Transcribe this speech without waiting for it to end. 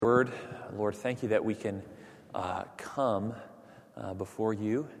Lord, thank you that we can come before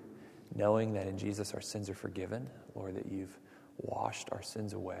you, knowing that in Jesus our sins are forgiven. Lord, that you've washed our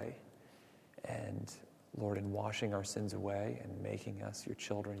sins away. And Lord, in washing our sins away and making us your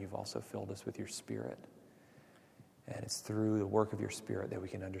children, you've also filled us with your Spirit. And it's through the work of your Spirit that we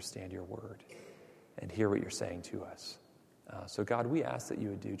can understand your word and hear what you're saying to us. So God, we ask that you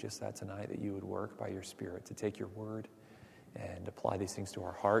would do just that tonight, that you would work by your Spirit to take your word and apply these things to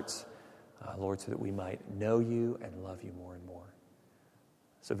our hearts, Lord, so that we might know you and love you more and more.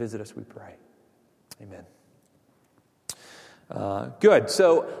 So visit us, we pray. Amen. Good.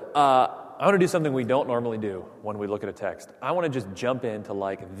 So I want to do something we don't normally do when we look at a text. I want to just jump into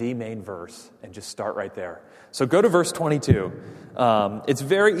the main verse and just start right there. So go to verse 22. It's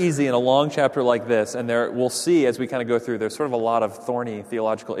very easy in a long chapter like this, and we'll see as we kind of go through, there's sort of a lot of thorny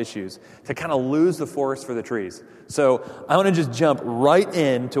theological issues, to kind of lose the forest for the trees. So I want to just jump right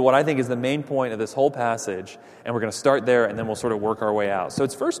into what I think is the main point of this whole passage, and we're going to start there, and then we'll sort of work our way out. So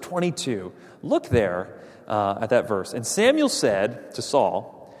it's verse 22. Look there at that verse. And Samuel said to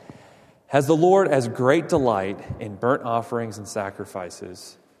Saul, "Has the Lord as great delight in burnt offerings and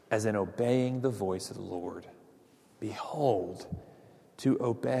sacrifices as in obeying the voice of the Lord? Behold, to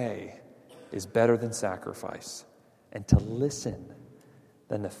obey is better than sacrifice, and to listen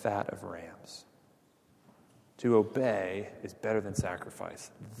than the fat of rams." To obey is better than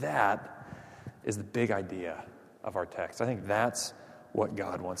sacrifice. That is the big idea of our text. I think that's what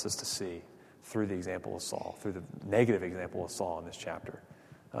God wants us to see through the example of Saul, through the negative example of Saul in this chapter.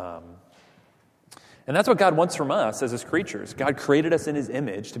 And that's what God wants from us as his creatures. God created us in his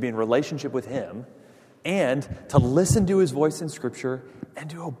image to be in relationship with him and to listen to his voice in Scripture and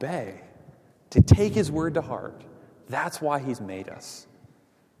to obey, to take his word to heart. That's why he's made us.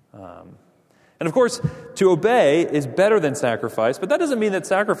 And of course, to obey is better than sacrifice, but that doesn't mean that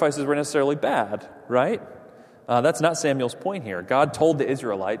sacrifices were necessarily bad, right? That's not Samuel's point here. God told the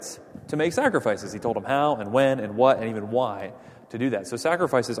Israelites to make sacrifices. He told them how and when and what and even why to do that. So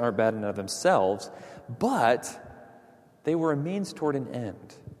sacrifices aren't bad in and of themselves, but they were a means toward an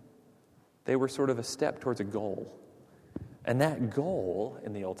end. They were sort of a step towards a goal. And that goal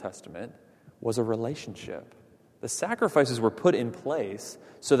in the Old Testament was a relationship. The sacrifices were put in place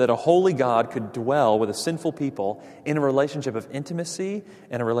so that a holy God could dwell with a sinful people in a relationship of intimacy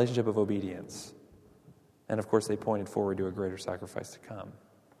and a relationship of obedience. And of course, they pointed forward to a greater sacrifice to come.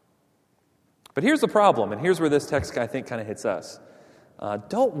 But here's the problem, and here's where this text, I think, kind of hits us.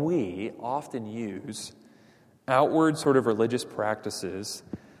 Don't we often use outward sort of religious practices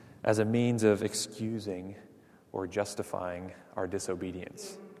as a means of excusing or justifying our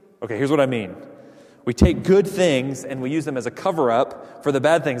disobedience? Okay, here's what I mean. We take good things and we use them as a cover-up for the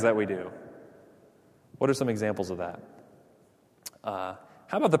bad things that we do. What are some examples of that? How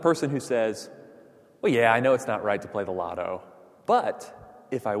about the person who says, "Well, yeah, I know it's not right to play the lotto, but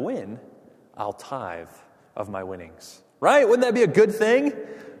if I win, I'll tithe of my winnings." Right? Wouldn't that be a good thing?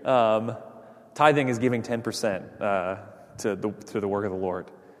 Tithing is giving 10% to the work of the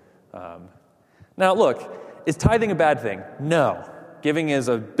Lord. Now, look, is tithing a bad thing? No. Giving is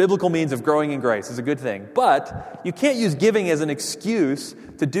a biblical means of growing in grace. It's a good thing. But you can't use giving as an excuse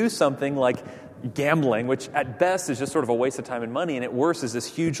to do something like gambling, which at best is just sort of a waste of time and money, and at worst is this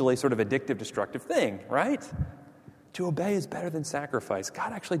hugely sort of addictive, destructive thing, right? To obey is better than sacrifice.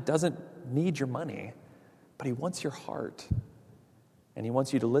 God actually doesn't need your money, but he wants your heart. And he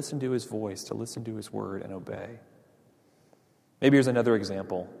wants you to listen to his voice, to listen to his word and obey. Maybe here's another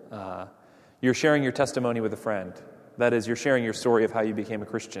example. You're sharing your testimony with a friend. That is, you're sharing your story of how you became a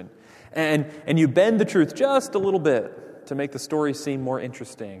Christian. And you bend the truth just a little bit to make the story seem more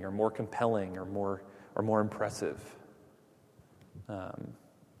interesting or more compelling or more impressive.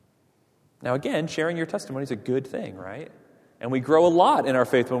 Now again, sharing your testimony is a good thing, right? And we grow a lot in our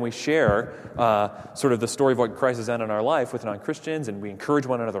faith when we share sort of the story of what Christ has done in our life with non-Christians, and we encourage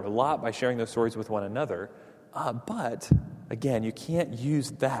one another a lot by sharing those stories with one another. But, again, you can't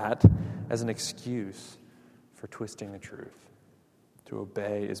use that as an excuse for twisting the truth. To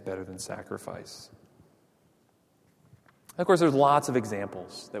obey is better than sacrifice. Of course, there's lots of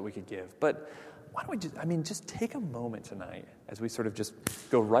examples that we could give, but why don't we just take a moment tonight as we sort of just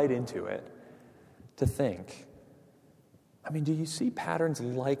go right into it to think, do you see patterns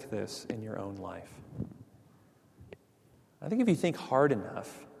like this in your own life? I think if you think hard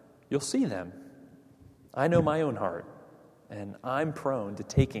enough, you'll see them. I know my own heart, and I'm prone to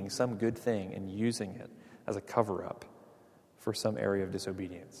taking some good thing and using it as a cover-up for some area of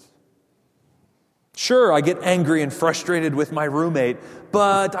disobedience. Sure, I get angry and frustrated with my roommate,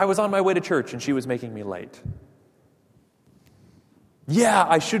 but I was on my way to church and she was making me late. Yeah,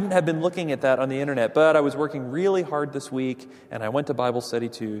 I shouldn't have been looking at that on the internet, but I was working really hard this week, and I went to Bible study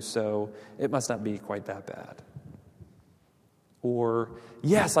too, so it must not be quite that bad. Or,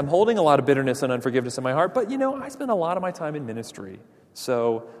 yes, I'm holding a lot of bitterness and unforgiveness in my heart, but I spend a lot of my time in ministry,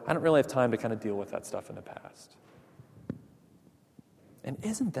 so I don't really have time to kind of deal with that stuff in the past. And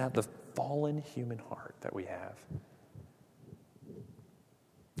isn't that the fallen human heart that we have?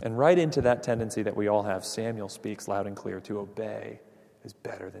 And right into that tendency that we all have, Samuel speaks loud and clear: to obey is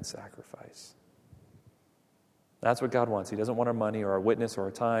better than sacrifice. That's what God wants. He doesn't want our money or our witness or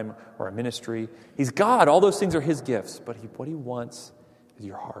our time or our ministry. He's God. All those things are his gifts. But what he wants is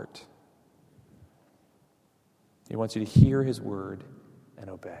your heart. He wants you to hear his word and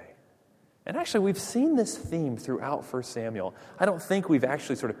obey. And actually, we've seen this theme throughout 1 Samuel. I don't think we've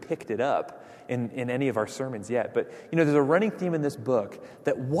actually sort of picked it up in any of our sermons yet. But, there's a running theme in this book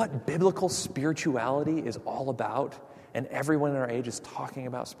that what biblical spirituality is all about, and everyone in our age is talking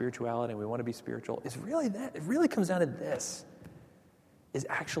about spirituality and we want to be spiritual, is really that. It really comes down to this, is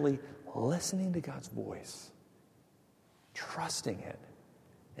actually listening to God's voice, trusting it,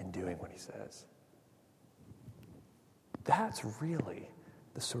 and doing what he says. That's really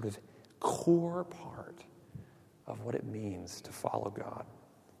the sort of core part of what it means to follow God.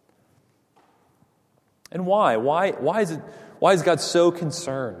 And why? Why is God so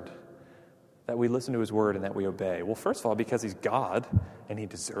concerned that we listen to his word and that we obey? Well, first of all, because he's God and he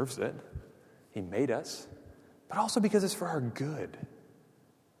deserves it. He made us. But also because it's for our good.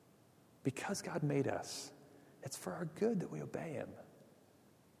 Because God made us, it's for our good that we obey him.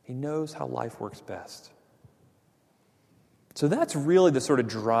 He knows how life works best. So that's really the sort of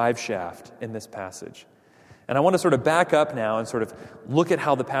drive shaft in this passage. And I want to sort of back up now and sort of look at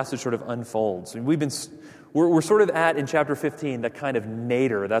how the passage sort of unfolds. And we're sort of at, in chapter 15, that kind of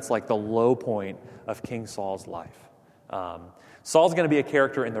nadir. That's like the low point of King Saul's life. Saul's going to be a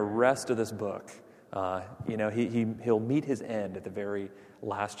character in the rest of this book. He'll meet his end at the very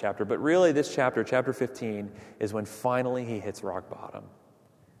last chapter. But really, this chapter, chapter 15, is when finally he hits rock bottom.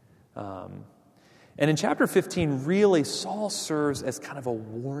 And in chapter 15, really, Saul serves as kind of a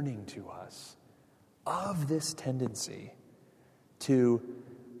warning to us of this tendency to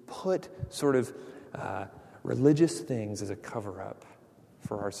put sort of religious things as a cover-up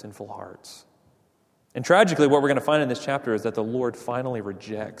for our sinful hearts. And tragically, what we're going to find in this chapter is that the Lord finally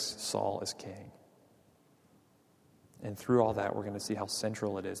rejects Saul as king. And through all that, we're going to see how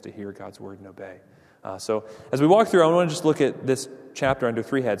central it is to hear God's word and obey. So as we walk through, I want to just look at this chapter under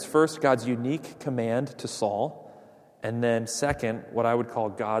three heads. First, God's unique command to Saul. And then second, what I would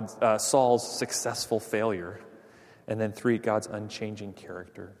call Saul's successful failure. And then three, God's unchanging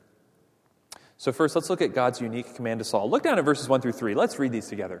character. So first, let's look at God's unique command to Saul. Look down at verses 1 through 3. Let's read these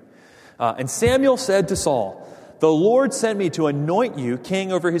together. And Samuel said to Saul, "The Lord sent me to anoint you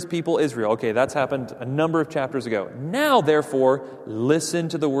king over his people Israel." Okay, that's happened a number of chapters ago. "Now, therefore, listen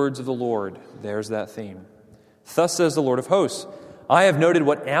to the words of the Lord." There's that theme. "Thus says the Lord of hosts, I have noted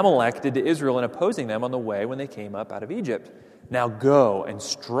what Amalek did to Israel in opposing them on the way when they came up out of Egypt. Now go and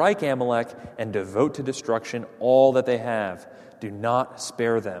strike Amalek and devote to destruction all that they have. Do not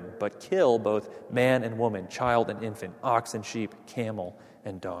spare them, but kill both man and woman, child and infant, ox and sheep, camel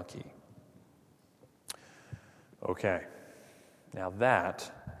and donkey." Okay, now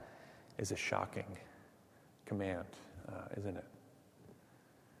that is a shocking command, isn't it?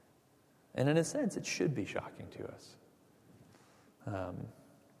 And in a sense, it should be shocking to us.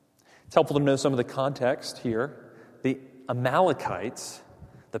 It's helpful to know some of the context here. The Amalekites,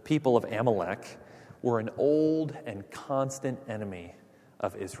 the people of Amalek, were an old and constant enemy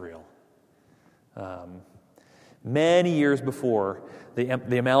of Israel. Many years before, the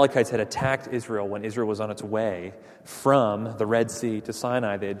Amalekites had attacked Israel when Israel was on its way from the Red Sea to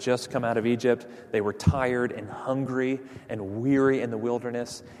Sinai. They had just come out of Egypt. They were tired and hungry and weary in the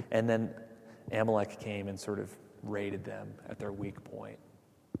wilderness. And then Amalek came and sort of raided them at their weak point.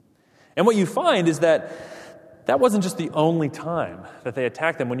 And what you find is that wasn't just the only time that they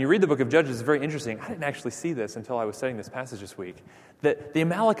attacked them. When you read the book of Judges, it's very interesting. I didn't actually see this until I was studying this passage this week. That the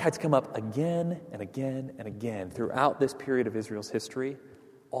Amalekites come up again and again and again throughout this period of Israel's history,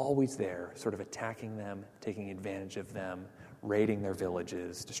 always there, sort of attacking them, taking advantage of them, raiding their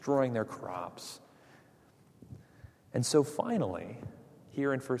villages, destroying their crops. And so finally,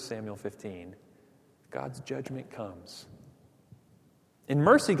 here in 1 Samuel 15, God's judgment comes. In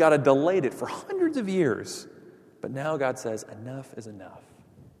mercy, God had delayed it for hundreds of years. But now God says, enough is enough.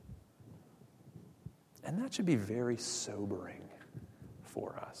 And that should be very sobering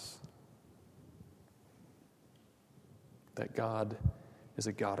for us. That God is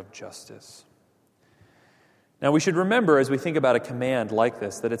a God of justice. Now, we should remember as we think about a command like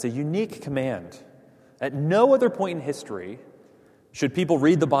this that it's a unique command. At no other point in history should people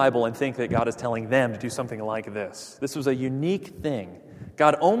read the Bible and think that God is telling them to do something like this. This was a unique thing.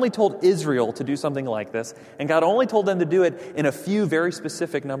 God only told Israel to do something like this, and God only told them to do it in a few very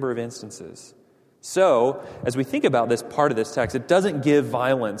specific number of instances. So, as we think about this part of this text, it doesn't give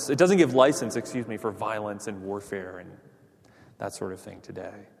license, for violence and warfare and that sort of thing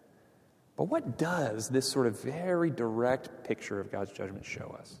today. But what does this sort of very direct picture of God's judgment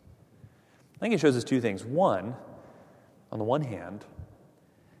show us? I think it shows us two things. One, on the one hand,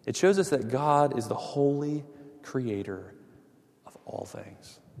 it shows us that God is the holy creator of all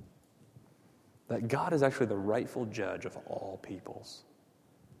things. That God is actually the rightful judge of all peoples.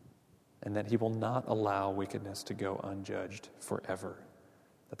 And that he will not allow wickedness to go unjudged forever.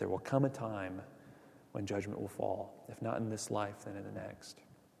 That there will come a time when judgment will fall, if not in this life, then in the next.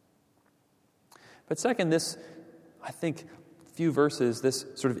 But second, this, I think, few verses, this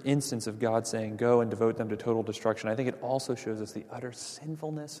sort of instance of God saying, go and devote them to total destruction, I think it also shows us the utter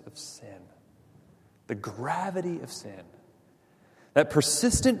sinfulness of sin. The gravity of sin. That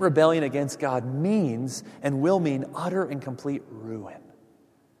persistent rebellion against God means and will mean utter and complete ruin.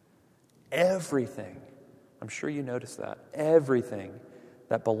 Everything, I'm sure you noticed that, everything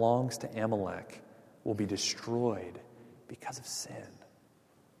that belongs to Amalek will be destroyed because of sin.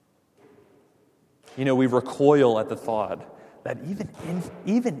 You know, we recoil at the thought that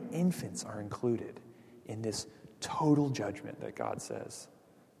even infants are included in this total judgment that God says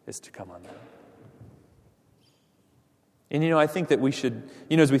is to come on them. And, I think that we should,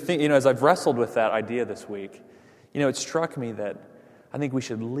 as I've wrestled with that idea this week, it struck me that I think we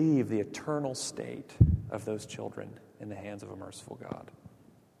should leave the eternal state of those children in the hands of a merciful God.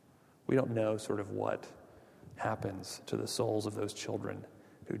 We don't know sort of what happens to the souls of those children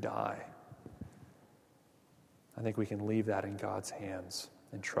who die. I think we can leave that in God's hands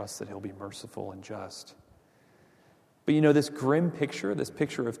and trust that he'll be merciful and just. But this grim picture, this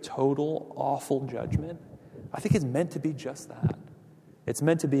picture of total, awful judgment, I think it's meant to be just that. It's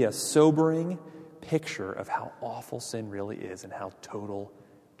meant to be a sobering picture of how awful sin really is and how total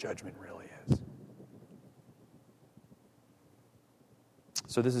judgment really is.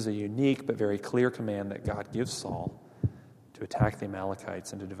 So this is a unique but very clear command that God gives Saul to attack the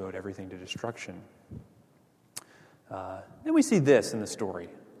Amalekites and to devote everything to destruction. Then we see this in the story.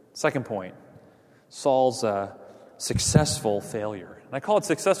 Second point, Saul's successful failure. And I call it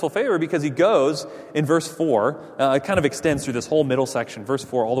successful failure because he goes in verse 4, it kind of extends through this whole middle section, verse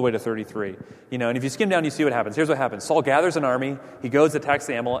 4 all the way to 33. And if you skim down, you see what happens. Here's what happens. Saul gathers an army, he goes, attacks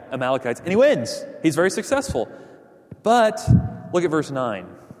the Amalekites, and he wins. He's very successful. But, look at verse 9.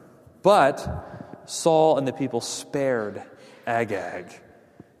 But Saul and the people spared Agag,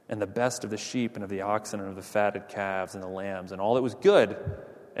 and the best of the sheep and of the oxen and of the fatted calves and the lambs, and all that was good,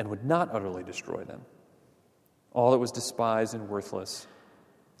 and would not utterly destroy them. All that was despised and worthless,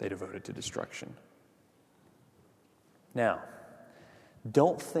 they devoted to destruction. Now,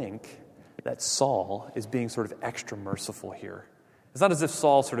 don't think that Saul is being sort of extra merciful here. It's not as if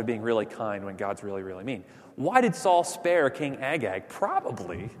Saul's sort of being really kind when God's really, really mean. Why did Saul spare King Agag?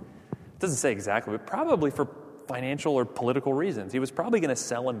 Probably, it doesn't say exactly, but probably for financial or political reasons. He was probably going to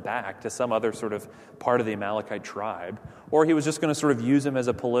sell him back to some other sort of part of the Amalekite tribe, or he was just going to sort of use him as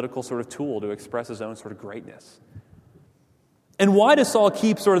a political sort of tool to express his own sort of greatness. And why does Saul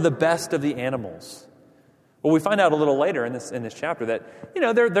keep sort of the best of the animals? Well, we find out a little later in this chapter that,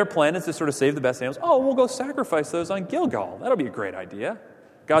 their plan is to sort of save the best animals. Oh, we'll go sacrifice those on Gilgal. That'll be a great idea.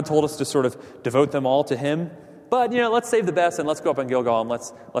 God told us to sort of devote them all to him. But, let's save the best and let's go up on Gilgal and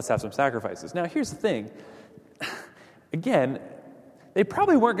let's have some sacrifices. Now, here's the thing. Again, they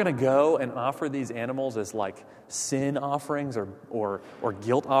probably weren't going to go and offer these animals as like sin offerings or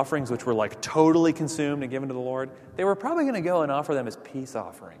guilt offerings, which were like totally consumed and given to the Lord. They were probably going to go and offer them as peace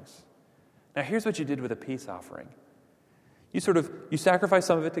offerings. Now, here's what you did with a peace offering. You sacrificed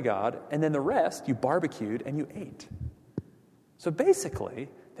some of it to God, and then the rest you barbecued and you ate. So basically,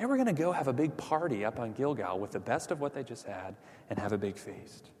 they were going to go have a big party up on Gilgal with the best of what they just had and have a big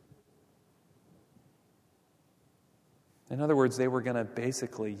feast. In other words, they were going to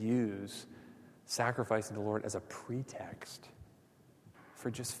basically use sacrificing to the Lord as a pretext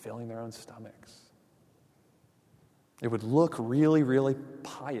for just filling their own stomachs. It would look really, really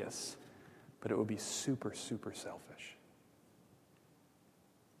pious, but it would be super, super selfish.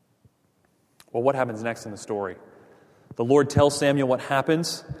 Well, what happens next in the story? The Lord tells Samuel what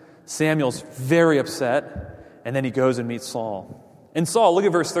happens. Samuel's very upset, and then he goes and meets Saul. And Saul, look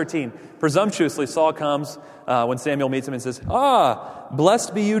at verse 13. Presumptuously, Saul comes when Samuel meets him and says,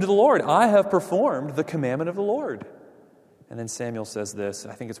 blessed be you to the Lord. I have performed the commandment of the Lord. And then Samuel says this.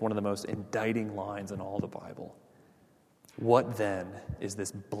 I think it's one of the most indicting lines in all the Bible. What then is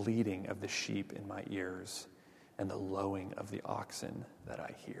this bleating of the sheep in my ears and the lowing of the oxen that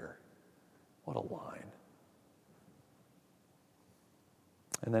I hear? What a line.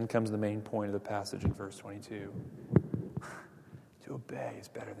 And then comes the main point of the passage in verse 22. To obey is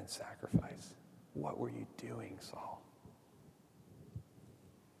better than sacrifice. What were you doing, Saul?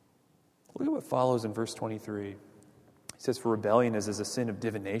 Look at what follows in verse 23. He says, for rebellion is as a sin of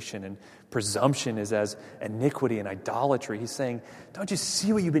divination, and presumption is as iniquity and idolatry. He's saying, don't you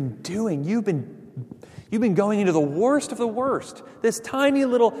see what you've been doing? You've been going into the worst of the worst. This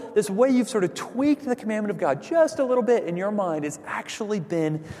way you've sort of tweaked the commandment of God just a little bit in your mind has actually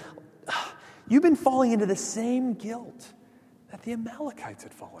been, you've been falling into the same guilt that the Amalekites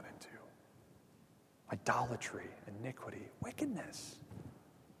had fallen into. Idolatry, iniquity, wickedness.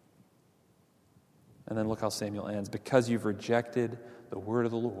 And then look how Samuel ends. Because you've rejected the word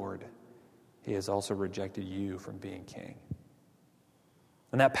of the Lord, he has also rejected you from being king.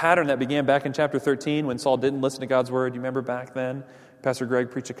 And that pattern that began back in chapter 13 when Saul didn't listen to God's word, you remember back then? Pastor Greg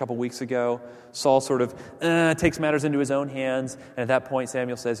preached a couple weeks ago. Saul sort of takes matters into his own hands. And at that point,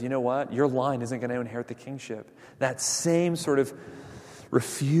 Samuel says, you know what? Your line isn't going to inherit the kingship. That same sort of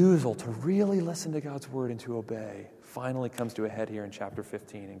refusal to really listen to God's word and to obey finally comes to a head here in chapter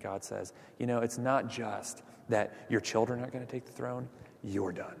 15. And God says, it's not just that your children aren't going to take the throne.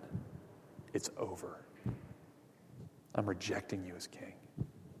 You're done. It's over. I'm rejecting you as king.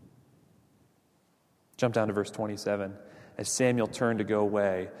 Jump down to verse 27. As Samuel turned to go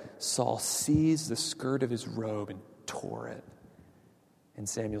away, Saul seized the skirt of his robe and tore it. And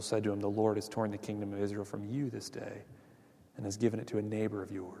Samuel said to him, the Lord has torn the kingdom of Israel from you this day and has given it to a neighbor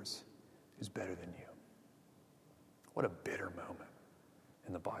of yours who's better than you. What a bitter moment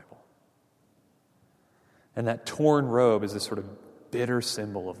in the Bible. And that torn robe is this sort of bitter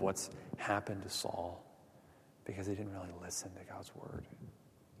symbol of what's happened to Saul because he didn't really listen to God's word.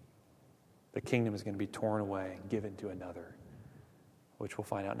 The kingdom is going to be torn away and given to another, which we'll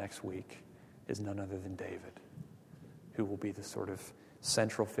find out next week is none other than David, who will be the sort of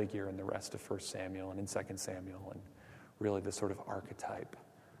central figure in the rest of 1 Samuel and in 2 Samuel, and really the sort of archetype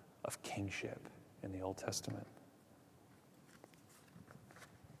of kingship in the Old Testament.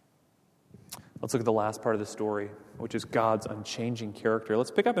 Let's look at the last part of the story, which is God's unchanging character.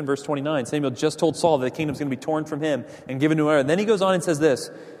 Let's pick up in verse 29. Samuel just told Saul that the kingdom's going to be torn from him and given to another. And then he goes on and says this,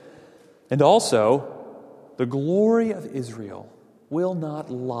 and also, the glory of Israel will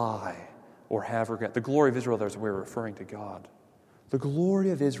not lie or have regret. The glory of Israel, there's we're referring to God. The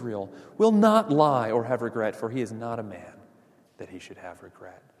glory of Israel will not lie or have regret, for he is not a man that he should have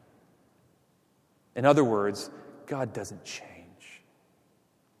regret. In other words, God doesn't change.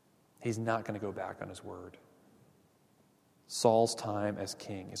 He's not going to go back on his word. Saul's time as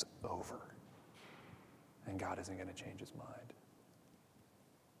king is over, and God isn't going to change his mind.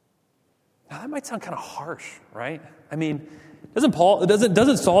 Now, that might sound kind of harsh, right? I mean, doesn't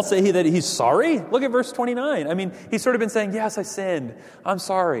Saul say that he's sorry? Look at verse 29. I mean, he's sort of been saying, yes, I sinned. I'm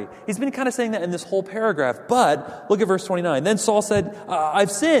sorry. He's been kind of saying that in this whole paragraph. But look at verse 29. Then Saul said, I've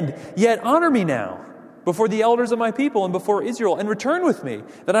sinned, yet honor me now before the elders of my people and before Israel, and return with me,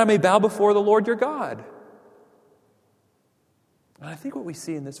 that I may bow before the Lord your God. And I think what we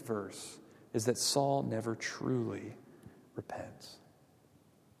see in this verse is that Saul never truly repents.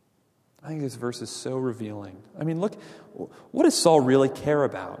 I think this verse is so revealing. I mean, look, what does Saul really care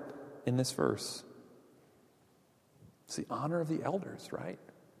about in this verse? It's the honor of the elders, right?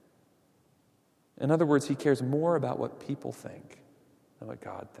 In other words, he cares more about what people think than what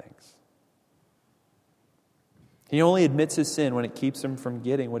God thinks. He only admits his sin when it keeps him from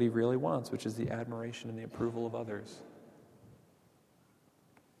getting what he really wants, which is the admiration and the approval of others.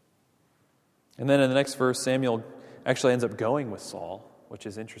 And then in the next verse, Samuel actually ends up going with Saul, which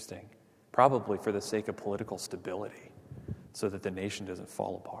is interesting, probably for the sake of political stability, so that the nation doesn't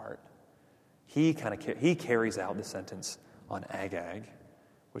fall apart. He carries out the sentence on Agag,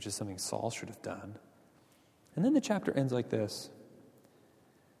 which is something Saul should have done. And then the chapter ends like this.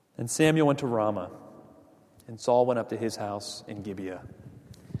 And Samuel went to Ramah, and Saul went up to his house in Gibeah.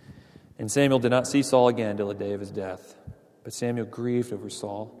 And Samuel did not see Saul again till the day of his death. But Samuel grieved over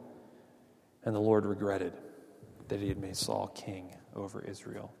Saul, and the Lord regretted that he had made Saul king over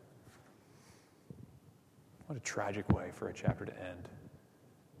Israel. What a tragic way for a chapter to end.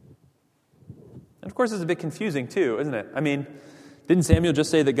 And of course, it's a bit confusing too, isn't it? I mean, didn't Samuel just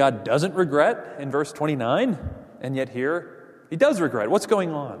say that God doesn't regret in verse 29? And yet here, He does regret. What's going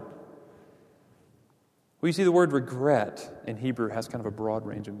on? Well, you see, the word regret in Hebrew has kind of a broad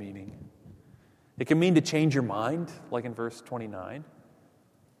range of meaning. It can mean to change your mind, like in verse 29.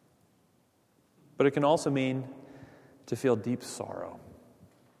 But it can also mean to feel deep sorrow.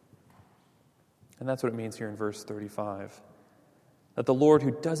 And that's what it means here in verse 35. That the Lord,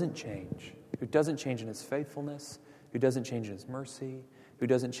 who doesn't change in his faithfulness, who doesn't change in his mercy, who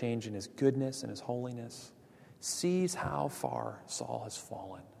doesn't change in his goodness and his holiness, sees how far Saul has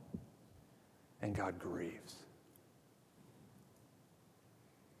fallen, and God grieves.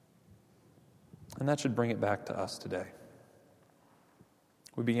 And that should bring it back to us today.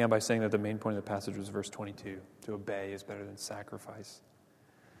 We began by saying that the main point of the passage was verse 22. To obey is better than sacrifice.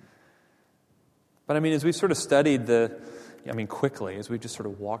 But as we sort of studied quickly, as we just sort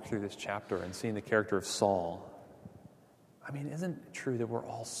of walked through this chapter and seen the character of Saul, isn't it true that we're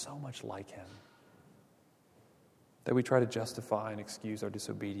all so much like him? That we try to justify and excuse our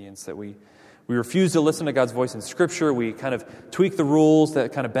disobedience, that we refuse to listen to God's voice in Scripture, we kind of tweak the rules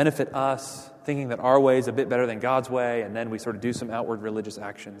that kind of benefit us, thinking that our way is a bit better than God's way, and then we sort of do some outward religious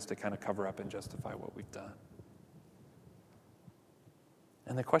actions to kind of cover up and justify what we've done.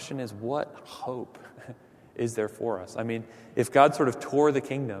 And the question is, what hope is there for us? If God sort of tore the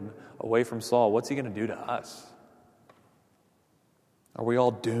kingdom away from Saul, what's he going to do to us? Are we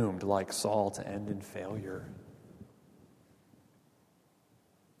all doomed like Saul to end in failure?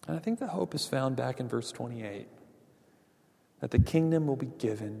 And I think the hope is found back in verse 28, that the kingdom will be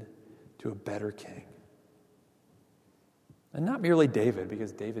given to a better king. And not merely David,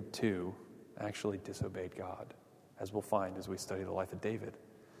 because David too actually disobeyed God, as we'll find as we study the life of David.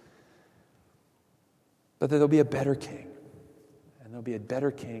 But that there'll be a better king, and there'll be a better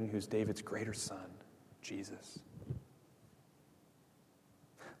king who's David's greater son, Jesus.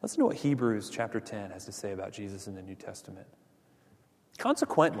 Listen to what Hebrews chapter 10 has to say about Jesus in the New Testament.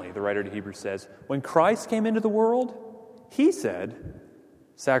 Consequently, the writer to Hebrews says, when Christ came into the world, he said,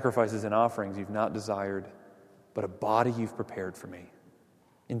 sacrifices and offerings you've not desired, but a body you've prepared for me.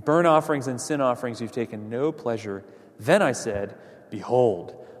 In burnt offerings and sin offerings you've taken no pleasure. Then I said,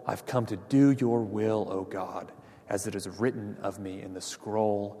 behold, I've come to do your will, O God, as it is written of me in the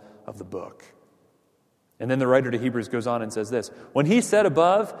scroll of the book. And then the writer to Hebrews goes on and says this, when he said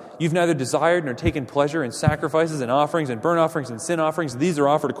above, you've neither desired nor taken pleasure in sacrifices and offerings and burnt offerings and sin offerings, these are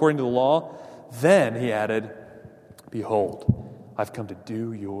offered according to the law. Then he added, behold, I've come to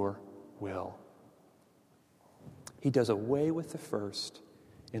do your will. He does away with the first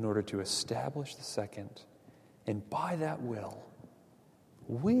in order to establish the second. And by that will,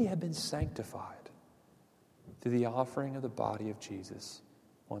 we have been sanctified through the offering of the body of Jesus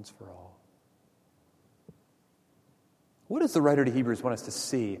once for all. What does the writer to Hebrews want us to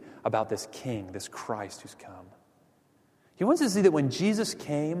see about this King, this Christ who's come? He wants us to see that when Jesus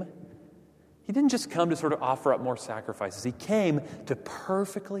came, he didn't just come to sort of offer up more sacrifices. He came to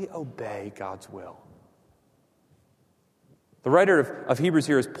perfectly obey God's will. The writer of Hebrews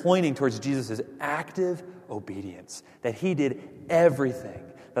here is pointing towards Jesus' active obedience, that he did everything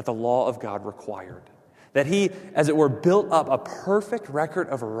that the law of God required, that he, as it were, built up a perfect record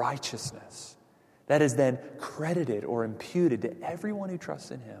of righteousness that is then credited or imputed to everyone who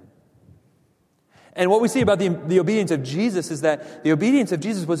trusts in him. And what we see about the obedience of Jesus is that the obedience of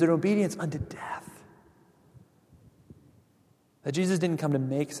Jesus was an obedience unto death. That Jesus didn't come to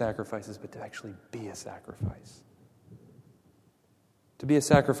make sacrifices, but to actually be a sacrifice. To be a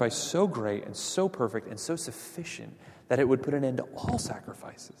sacrifice so great and so perfect and so sufficient that it would put an end to all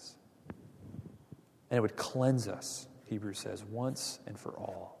sacrifices. And it would cleanse us, Hebrews says, once and for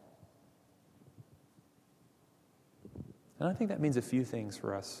all. And I think that means a few things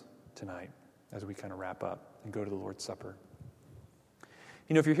for us tonight as we kind of wrap up and go to the Lord's Supper.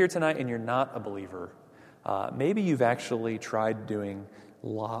 If you're here tonight and you're not a believer, maybe you've actually tried doing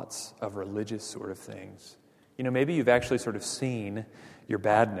lots of religious sort of things. Maybe you've actually sort of seen your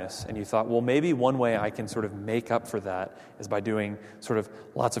badness and you thought, well, maybe one way I can sort of make up for that is by doing sort of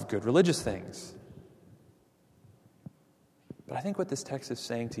lots of good religious things. But I think what this text is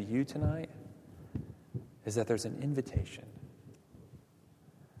saying to you tonight is that there's an invitation.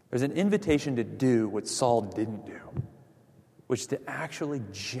 There's an invitation to do what Saul didn't do, which is to actually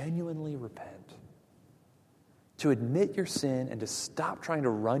genuinely repent, to admit your sin and to stop trying to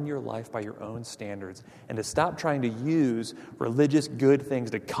run your life by your own standards and to stop trying to use religious good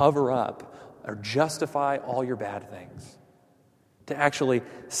things to cover up or justify all your bad things, to actually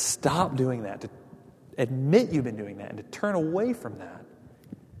stop doing that, to admit you've been doing that and to turn away from that,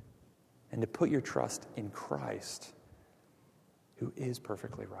 and to put your trust in Christ, who is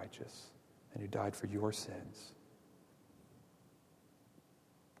perfectly righteous and who died for your sins.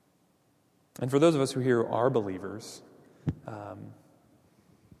 And for those of us who here are believers,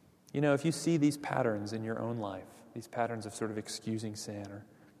 if you see these patterns in your own life, these patterns of sort of excusing sin or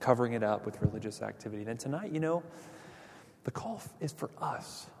covering it up with religious activity, then tonight, the call is for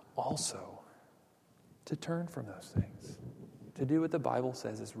us also to turn from those things, to do what the Bible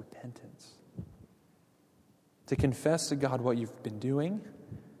says is repentance, to confess to God what you've been doing,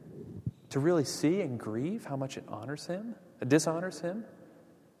 to really see and grieve how much it dishonors Him,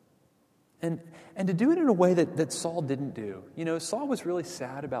 and to do it in a way that Saul didn't do. Saul was really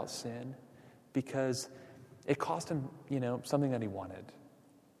sad about sin because it cost him, something that he wanted.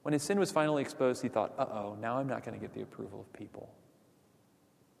 When his sin was finally exposed, he thought, now I'm not going to get the approval of people.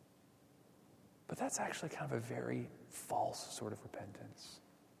 But that's actually kind of a very false sort of repentance.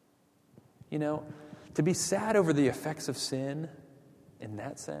 To be sad over the effects of sin in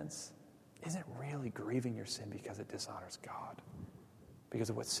that sense isn't really grieving your sin because it dishonors God, because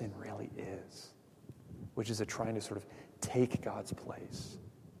of what sin really is, which is trying to sort of take God's place.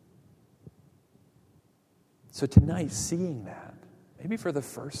 So tonight, seeing that, maybe for the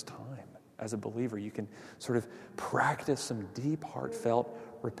first time as a believer, you can sort of practice some deep, heartfelt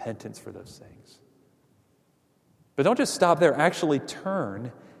repentance for those things. But don't just stop there. Actually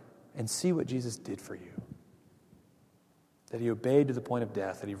turn and see what Jesus did for you. That He obeyed to the point of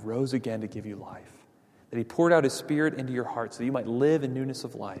death, that He rose again to give you life, that He poured out His Spirit into your heart so that you might live in newness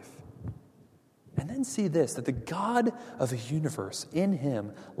of life. And then see this, that the God of the universe in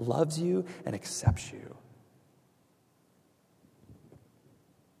Him loves you and accepts you.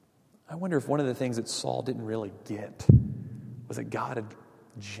 I wonder if one of the things that Saul didn't really get was that God had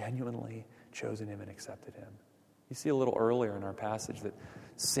genuinely chosen him and accepted him. You see a little earlier in our passage that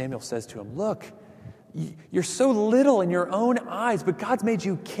Samuel says to him, look, you're so little in your own eyes, but God's made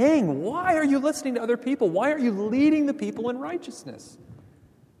you king. Why are you listening to other people? Why are you leading the people in righteousness?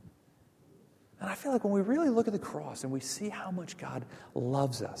 And I feel like when we really look at the cross and we see how much God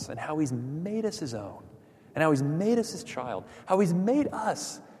loves us and how He's made us His own and how He's made us His child, how He's made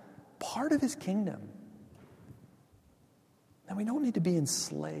us part of His kingdom, then we don't need to be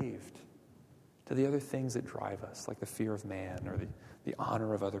enslaved to the other things that drive us, like the fear of man or the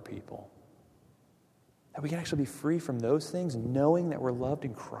honor of other people. That we can actually be free from those things, knowing that we're loved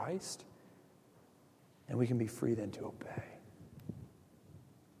in Christ, and we can be free then to obey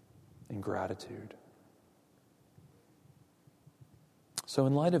in gratitude. So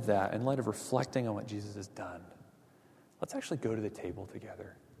in light of that, in light of reflecting on what Jesus has done, let's actually go to the table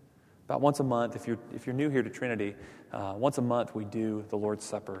together. About once a month, if you're new here to Trinity, once a month we do the Lord's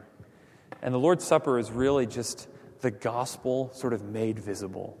Supper. And the Lord's Supper is really just the gospel sort of made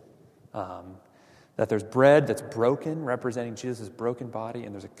visible. That there's bread that's broken, representing Jesus' broken body,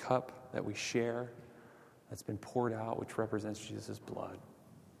 and there's a cup that we share that's been poured out, which represents Jesus' blood.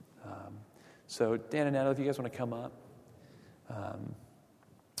 So Dan and Natalie, if you guys want to come up.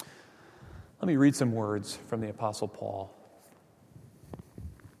 Let me read some words from the Apostle Paul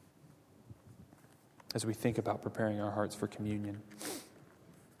as we think about preparing our hearts for communion.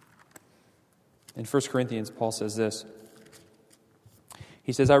 In 1 Corinthians, Paul says this.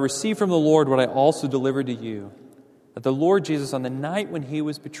 He says, I received from the Lord what I also delivered to you, that the Lord Jesus, on the night when He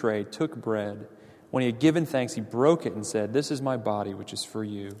was betrayed, took bread. When He had given thanks, He broke it and said, this is my body, which is for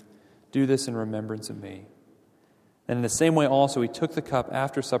you. Do this in remembrance of me. And in the same way also He took the cup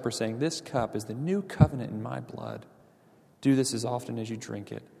after supper, saying, this cup is the new covenant in my blood. Do this as often as you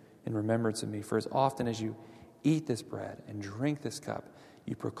drink it in remembrance of me. For as often as you eat this bread and drink this cup,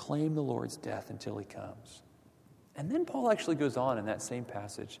 you proclaim the Lord's death until He comes. And then Paul actually goes on in that same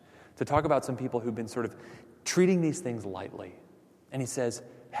passage to talk about some people who've been sort of treating these things lightly. And he says,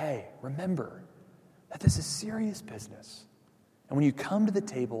 hey, remember that this is serious business. And when you come to the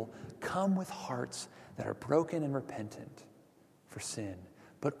table, come with hearts that are broken and repentant for sin,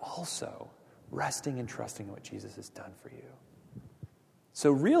 but also resting and trusting in what Jesus has done for you.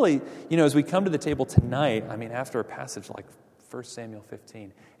 So really, as we come to the table tonight, after a passage like 1 Samuel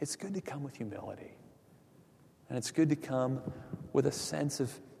 15, it's good to come with humility. And it's good to come with a sense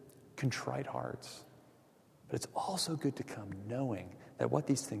of contrite hearts. But it's also good to come knowing that what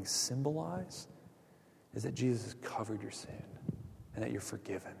these things symbolize is that Jesus has covered your sin and that you're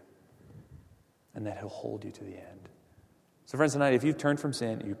forgiven and that He'll hold you to the end. So friends, tonight, if you've turned from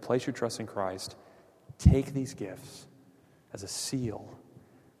sin and you place your trust in Christ, take these gifts as a seal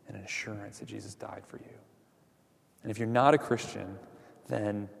and an assurance that Jesus died for you. And if you're not a Christian,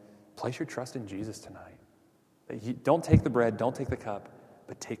 then place your trust in Jesus tonight. Don't take the bread, don't take the cup,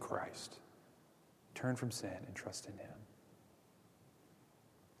 but take Christ. Turn from sin and trust in Him.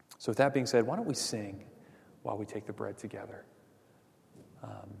 So with that being said, why don't we sing while we take the bread together?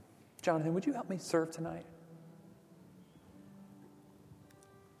 Jonathan, would you help me serve tonight?